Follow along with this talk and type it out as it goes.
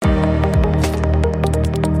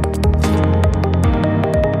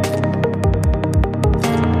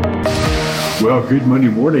Well, good Monday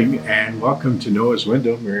morning and welcome to Noah's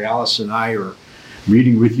Window. Mary Alice and I are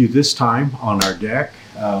meeting with you this time on our deck.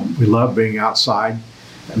 We love being outside.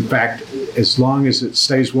 In fact, as long as it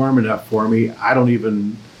stays warm enough for me, I don't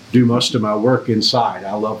even do most of my work inside.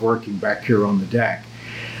 I love working back here on the deck.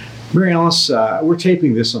 Mary Alice, we're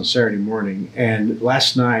taping this on Saturday morning, and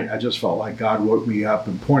last night I just felt like God woke me up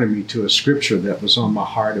and pointed me to a scripture that was on my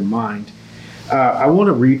heart and mind. I want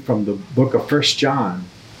to read from the book of 1 John,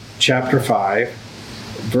 chapter 5,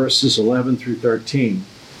 verses 11 through 13,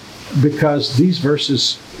 because these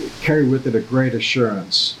verses carry with it a great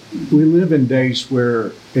assurance. We live in days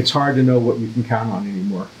where it's hard to know what you can count on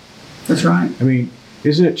anymore. That's right. I mean,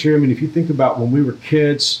 isn't it true? I mean, if you think about when we were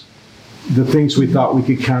kids, the things we thought we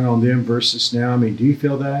could count on them versus now, I mean, do you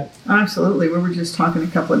feel that? Absolutely. We were just talking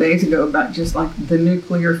a couple of days ago about just like the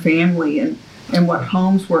nuclear family and what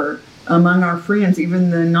homes were among our friends, even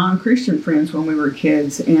the non-Christian friends when we were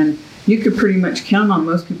kids. And you could pretty much count on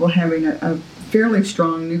most people having a fairly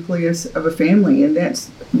strong nucleus of a family, and that's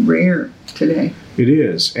rare today. It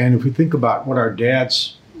is. And if we think about what our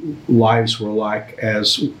dad's lives were like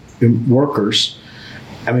as workers,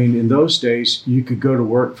 I mean, in those days, you could go to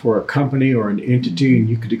work for a company or an entity and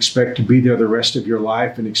you could expect to be there the rest of your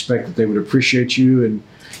life and expect that they would appreciate you and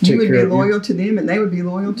take care of you. You would be loyal to them and they would be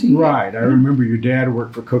loyal to you. Right. I remember your dad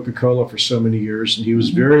worked for Coca-Cola for so many years and he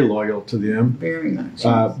was very loyal to them. Very much.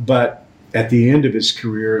 But at the end of his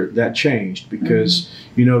career, that changed because,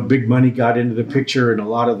 big money got into the picture and a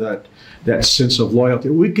lot of that sense of loyalty.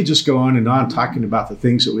 We could just go on and on talking about the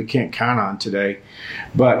things that we can't count on today.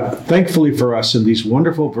 But thankfully for us, in these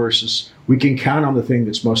wonderful verses, we can count on the thing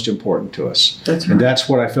that's most important to us. That's right. And that's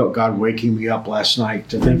what I felt God waking me up last night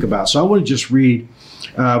to think about. So I want to just read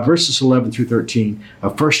verses 11 through 13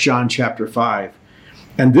 of 1 John chapter 5.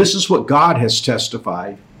 And this is what God has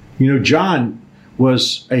testified. John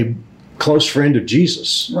was a close friend of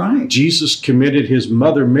Jesus. Right. Jesus committed his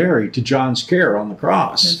mother Mary to John's care on the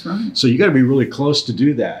cross. That's right. So you got to be really close to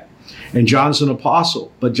do that. And John's an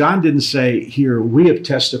apostle. But John didn't say, here, we have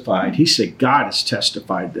testified. He said, God has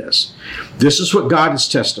testified this. This is what God has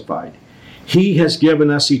testified. He has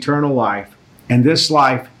given us eternal life, and this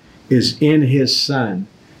life is in his Son.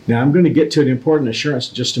 Now, I'm going to get to an important assurance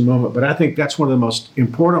in just a moment, but I think that's one of the most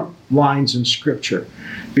important lines in Scripture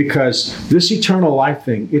because this eternal life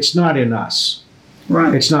thing, it's not in us.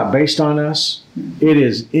 Right. It's not based on us. It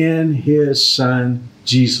is in his Son,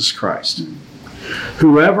 Jesus Christ.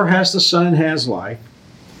 Whoever has the Son has life.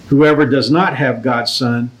 Whoever does not have God's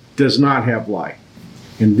Son does not have life.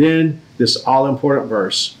 And then this all-important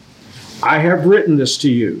verse, I have written this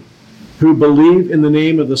to you who believe in the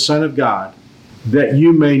name of the Son of God, that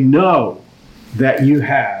you may know that you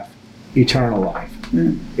have eternal life.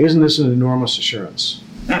 Isn't this an enormous assurance?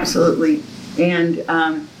 Absolutely. And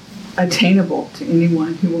attainable to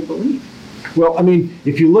anyone who will believe. Well, I mean,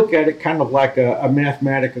 if you look at it kind of like a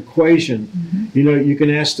mathematical equation, you can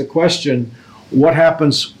ask the question, what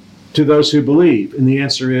happens to those who believe? And the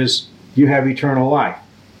answer is, you have eternal life.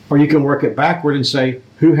 Or you can work it backward and say,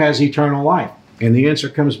 who has eternal life? And the answer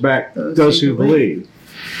comes back, those who believe.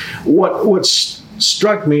 What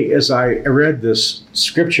struck me as I read this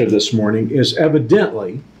scripture this morning is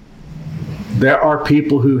evidently there are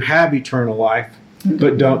people who have eternal life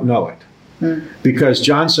but don't know it. Because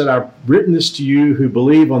John said, I've written this to you who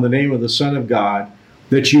believe on the name of the Son of God,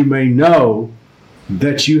 that you may know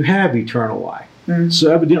that you have eternal life.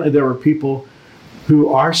 So evidently there were people who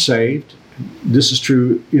are saved. This is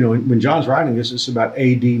true, when John's writing this, it's about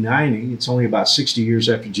AD 90. It's only about 60 years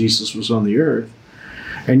after Jesus was on the earth.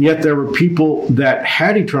 And yet there were people that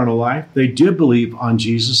had eternal life. They did believe on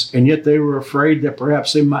Jesus, and yet they were afraid that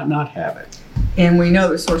perhaps they might not have it. And we know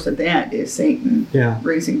the source of that is Satan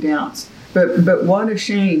raising doubts. But what a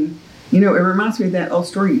shame. It reminds me of that old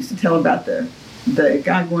story you used to tell about the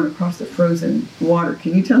guy going across the frozen water.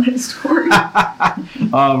 Can you tell that story?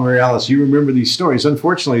 Oh, Mary Alice, you remember these stories.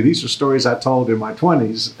 Unfortunately, these are stories I told in my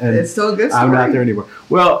 20s. And it's still a good story. I'm not there anymore.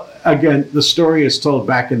 Well, again, the story is told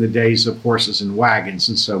back in the days of horses and wagons,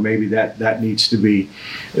 and so maybe that needs to be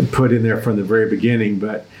put in there from the very beginning.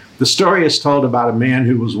 But the story is told about a man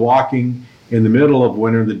who was walking in the middle of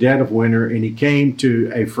winter, the dead of winter, and he came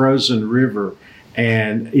to a frozen river,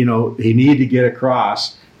 and, he needed to get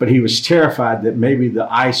across, but he was terrified that maybe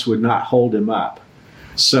the ice would not hold him up.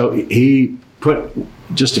 So he put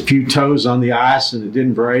just a few toes on the ice and it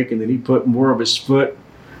didn't break, and then he put more of his foot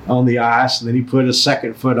on the ice, and then he put a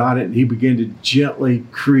second foot on it, and he began to gently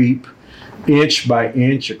creep inch by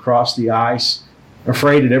inch across the ice,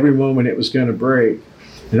 afraid at every moment it was going to break.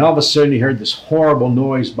 And all of a sudden he heard this horrible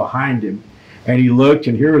noise behind him, And he looked,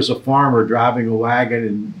 and here was a farmer driving a wagon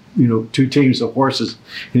and, two teams of horses.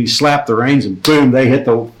 And he slapped the reins, and boom, they hit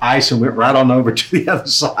the ice and went right on over to the other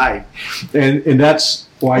side. And that's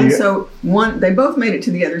why they both made it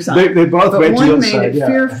to the other side. They both made it to the other side. One made it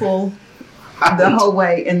fearful the whole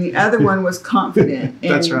way, and the other one was confident.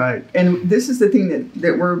 And, that's right. And this is the thing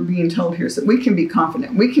that we're being told here. So we can be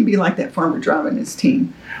confident. We can be like that farmer driving his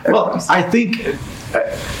team. Well, I think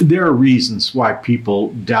there are reasons why people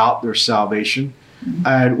doubt their salvation.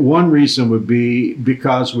 And one reason would be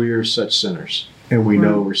because we are such sinners, and we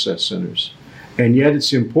know we're such sinners. And yet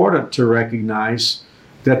it's important to recognize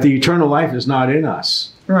that the eternal life is not in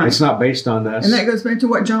us. Right. It's not based on us. And that goes back to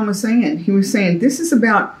what John was saying. He was saying this is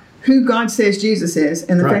about who God says Jesus is,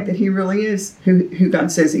 and the fact that he really is who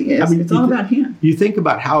God says he is. It's all about him. You think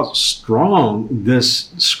about how strong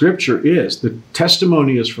this scripture is. The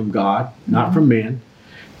testimony is from God, not from man.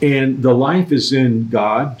 And the life is in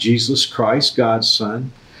God, Jesus Christ, God's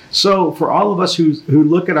Son. So for all of us who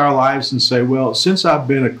look at our lives and say, well, since I've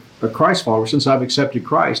been a Christ follower, since I've accepted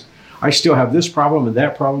Christ, I still have this problem and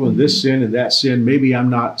that problem and this sin and that sin. Maybe I'm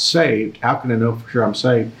not saved. How can I know for sure I'm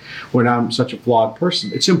saved when I'm such a flawed person?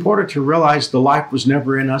 It's important to realize the life was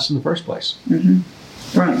never in us in the first place.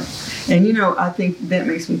 Mm-hmm. Right. And, I think that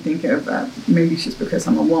makes me think of, maybe it's just because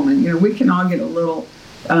I'm a woman, we can all get a little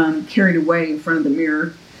carried away in front of the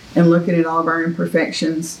mirror and looking at all of our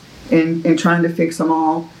imperfections and trying to fix them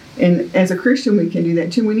all. And as a Christian, we can do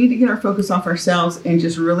that too. We need to get our focus off ourselves and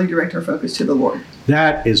just really direct our focus to the Lord.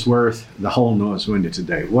 That is worth the whole Noah's window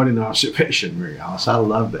today. What an observation, Mary Alice. I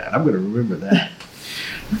love that. I'm going to remember that.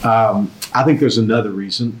 I think there's another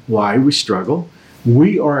reason why we struggle.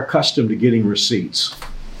 We are accustomed to getting receipts.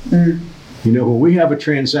 When we have a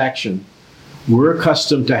transaction, we're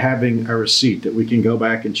accustomed to having a receipt that we can go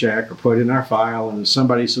back and check or put in our file. And if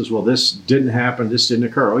somebody says, well, this didn't happen, this didn't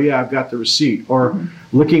occur. Oh, yeah, I've got the receipt. Or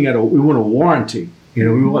looking at we want a warranty.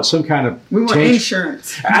 We want some kind of we want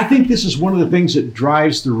insurance. I think this is one of the things that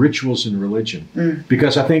drives the rituals in religion.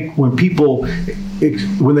 Because I think when people,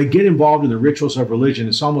 when they get involved in the rituals of religion,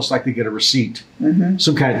 it's almost like they get a receipt,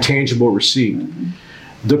 some kind of tangible receipt.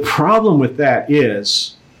 The problem with that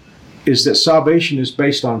is that salvation is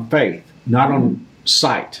based on faith, not on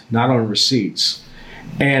sight, not on receipts.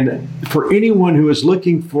 And for anyone who is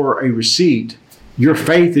looking for a receipt, your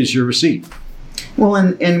faith is your receipt. Well,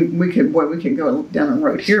 and we could go down the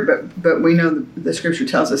road here, but we know the scripture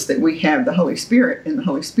tells us that we have the Holy Spirit, and the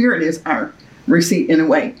Holy Spirit is our receipt in a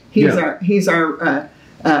way. He's our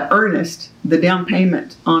earnest, the down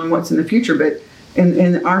payment on what's in the future. But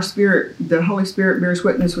in our spirit, the Holy Spirit bears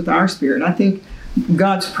witness with our spirit. I think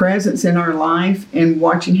God's presence in our life and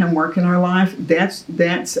watching him work in our life, that's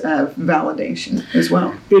validation as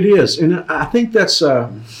well. It is. And I think that's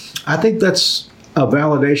a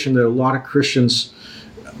validation that a lot of Christians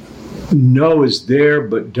know is there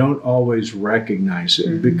but don't always recognize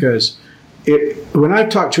it. Because when I've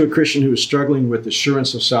talked to a Christian who is struggling with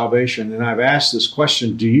assurance of salvation, and I've asked this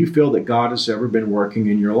question, do you feel that God has ever been working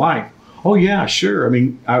in your life? Oh, yeah, sure. I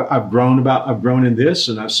mean, I've grown in this,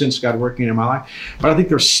 and I've sensed God working in my life. But I think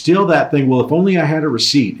there's still that thing, well, if only I had a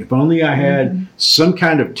receipt, if only I had some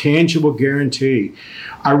kind of tangible guarantee.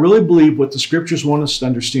 I really believe what the scriptures want us to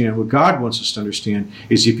understand, what God wants us to understand,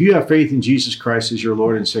 is if you have faith in Jesus Christ as your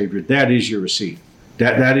Lord and Savior, that is your receipt.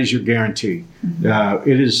 That is your guarantee.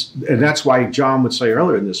 It is, and that's why John would say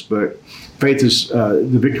earlier in this book, faith is the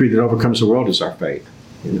victory that overcomes the world is our faith.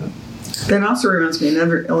 That also reminds me of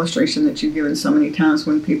another illustration that you've given so many times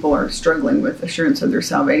when people are struggling with assurance of their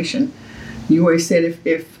salvation. You always said,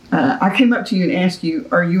 if I came up to you and asked you,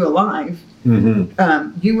 are you alive?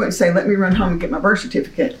 You wouldn't say, let me run home and get my birth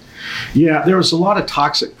certificate. Yeah, there was a lot of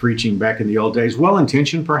toxic preaching back in the old days,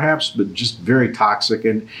 well-intentioned perhaps, but just very toxic.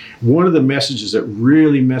 And one of the messages that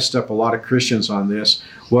really messed up a lot of Christians on this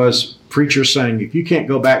was preachers saying, if you can't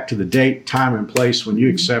go back to the date, time, and place when you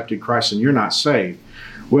accepted Christ and you're not saved,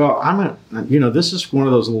 well, this is one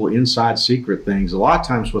of those little inside secret things. A lot of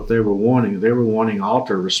times what they were wanting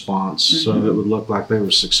altar response so that it would look like they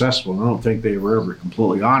were successful. And I don't think they were ever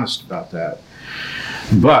completely honest about that.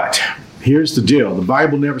 But here's the deal. The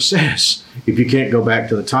Bible never says if you can't go back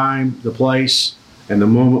to the time, the place, and the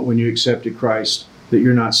moment when you accepted Christ that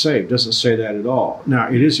you're not saved. It doesn't say that at all. Now,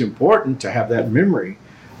 it is important to have that memory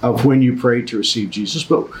of when you prayed to receive Jesus,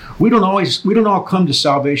 but we don't all come to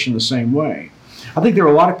salvation the same way. I think there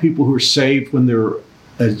are a lot of people who are saved when they're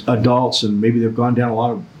adults and maybe they've gone down a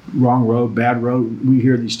lot of wrong road, bad road. We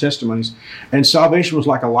hear these testimonies, and salvation was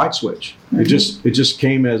like a light switch. It just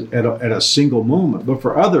came at a single moment. But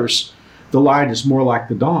for others, the light is more like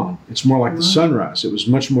the dawn. It's more like the sunrise. It was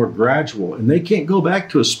much more gradual, and they can't go back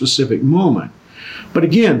to a specific moment. But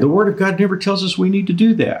again, the Word of God never tells us we need to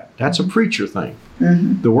do that. That's a preacher thing.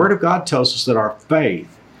 Mm-hmm. The Word of God tells us that our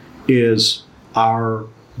faith is our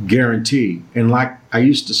guarantee. And like I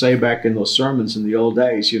used to say back in those sermons in the old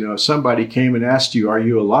days, if somebody came and asked you, are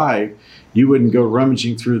you alive? You wouldn't go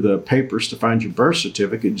rummaging through the papers to find your birth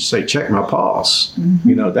certificate. You'd say, check my pulse.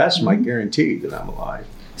 Mm-hmm. That's my guarantee that I'm alive.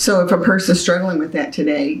 So if a person's struggling with that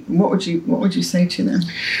today, what would you say to them?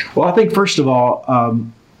 Well, I think first of all,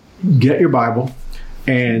 get your Bible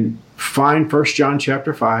and find 1 John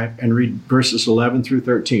chapter 5 and read verses 11 through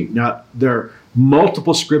 13. Now, there are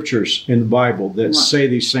multiple scriptures in the Bible that say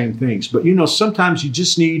these same things. But, sometimes you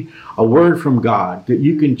just need a word from God that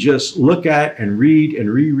you can just look at and read and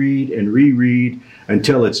reread and reread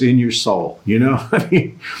until it's in your soul.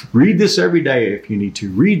 Read this every day if you need to.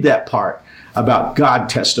 Read that part about God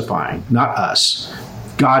testifying, not us.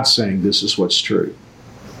 God saying this is what's true.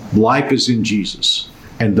 Life is in Jesus.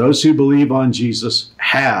 And those who believe on Jesus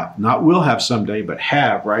have, not will have someday, but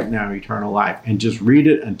have right now eternal life. And just read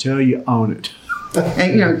it until you own it.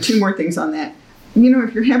 And, two more things on that.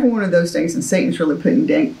 If you're having one of those days and Satan's really putting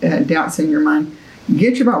doubts in your mind,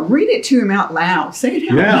 get your Bible, read it to him out loud. Say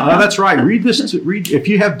it out loud. Yeah, that's right. Read this. If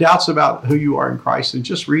you have doubts about who you are in Christ, then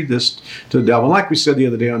just read this to the devil. And like we said the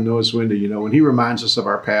other day on Noah's Window, when he reminds us of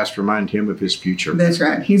our past, remind him of his future. That's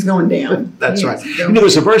right. He's going down. That's right.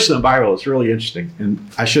 There's a verse in the Bible that's really interesting, and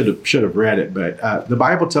I should have read it, but the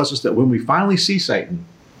Bible tells us that when we finally see Satan,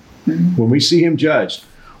 when we see him judged,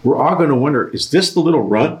 we're all going to wonder, is this the little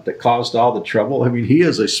runt that caused all the trouble? I mean, he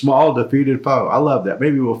is a small, defeated foe. I love that.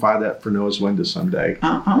 Maybe we'll find that for Noah's Window someday.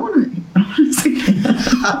 I want to see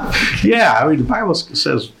that. Yeah, the Bible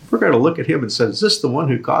says, we're going to look at him and say, is this the one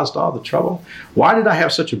who caused all the trouble? Why did I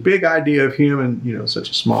have such a big idea of him and, such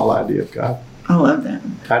a small idea of God? I love that.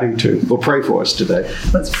 I do too. Well, pray for us today.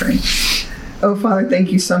 Let's pray. Oh, Father,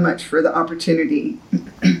 thank you so much for the opportunity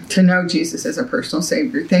to know Jesus as a personal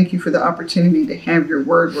Savior. Thank you for the opportunity to have your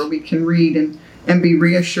word where we can read and be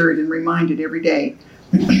reassured and reminded every day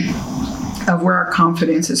of where our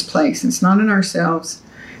confidence is placed. It's not in ourselves,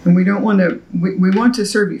 and we don't want to, we want to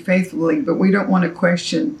serve you faithfully, but we don't want to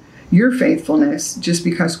question your faithfulness just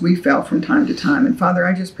because we fell from time to time. And Father,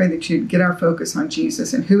 I just pray that you'd get our focus on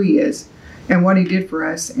Jesus and who he is and what he did for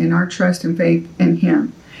us and our trust and faith in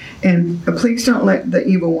him. And please don't let the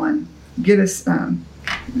evil one get us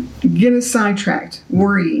sidetracked,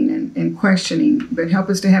 worrying and questioning, but help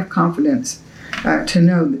us to have confidence to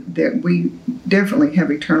know that we definitely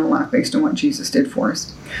have eternal life based on what Jesus did for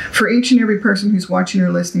us. For each and every person who's watching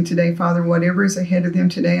or listening today, Father, whatever is ahead of them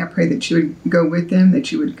today, I pray that you would go with them,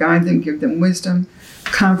 that you would guide them, give them wisdom,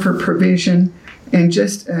 comfort, provision, and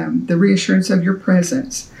just the reassurance of your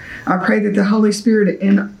presence. I pray that the Holy Spirit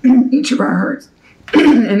in each of our hearts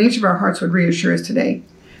and each of our hearts would reassure us today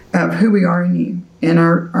of who we are in you and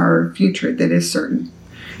our future that is certain.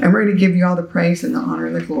 And we're going to give you all the praise and the honor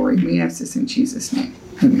and the glory. We ask this in Jesus' name.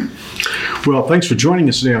 Amen. Well, thanks for joining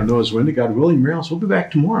us today on Noah's Window. God willing, Mary Alice, we'll be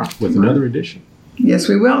back tomorrow with another edition. Yes,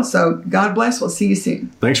 we will. So God bless. We'll see you soon.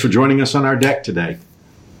 Thanks for joining us on our deck today.